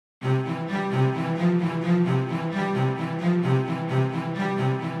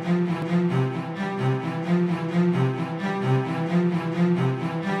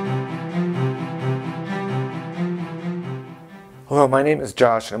Hello, my name is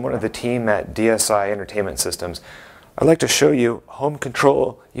Josh and I'm one of the team at DSI Entertainment Systems. I'd like to show you home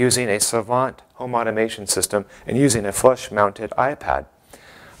control using a Savant home automation system and using a flush-mounted iPad.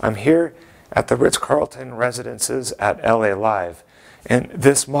 I'm here at the Ritz-Carlton Residences at LA Live, and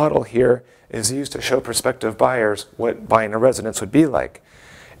this model here is used to show prospective buyers what buying a residence would be like.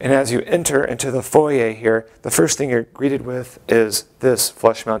 And as you enter into the foyer here, the first thing you're greeted with is this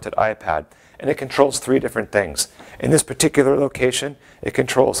flush-mounted iPad, and it controls three different things. In this particular location, it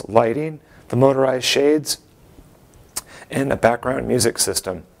controls lighting, the motorized shades, and a background music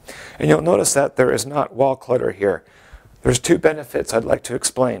system. And you'll notice that there is not wall clutter here. There's two benefits I'd like to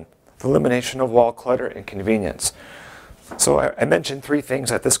explain: the elimination of wall clutter and convenience. So I mentioned three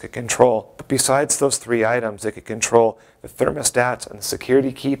things that this could control, but besides those three items, it could control the thermostats and the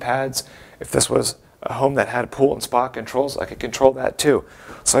security keypads. If this was a home that had pool and spa controls, I could control that too.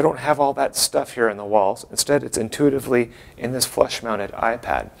 So I don't have all that stuff here in the walls. Instead, it's intuitively in this flush-mounted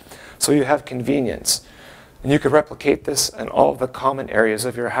iPad. So you have convenience. And you could replicate this in all of the common areas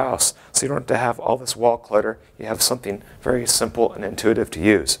of your house. So you don't have to have all this wall clutter. You have something very simple and intuitive to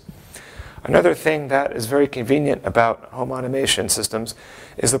use. Another thing that is very convenient about home automation systems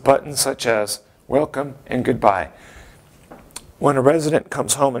is the buttons such as welcome and goodbye. When a resident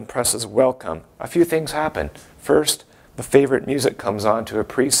comes home and presses welcome, a few things happen. First, the favorite music comes on to a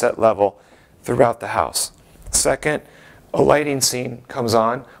preset level throughout the house. Second, a lighting scene comes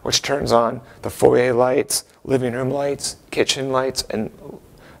on, which turns on the foyer lights, living room lights, kitchen lights, and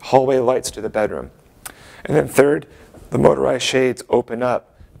hallway lights to the bedroom. And then third, the motorized shades open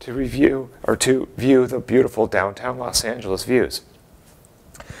up to view the beautiful downtown Los Angeles views.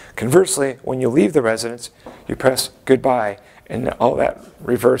 Conversely, when you leave the residence, you press goodbye, and all that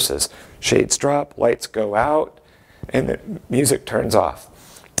reverses. Shades drop, lights go out, and the music turns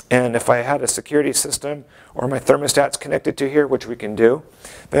off. And if I had a security system or my thermostats connected to here, which we can do,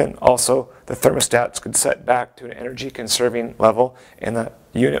 then also the thermostats could set back to an energy conserving level, and the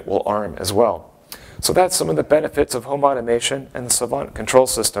unit will arm as well. So that's some of the benefits of home automation and the Savant control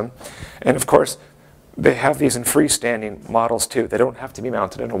system. And of course, they have these in freestanding models too. They don't have to be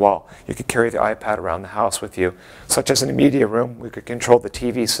mounted in a wall. You could carry the iPad around the house with you. Such as in a media room, we could control the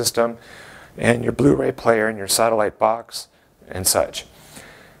TV system and your Blu-ray player and your satellite box and such.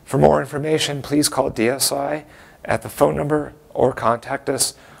 For more information, please call DSI at the phone number or contact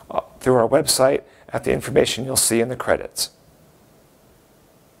us through our website at the information you'll see in the credits.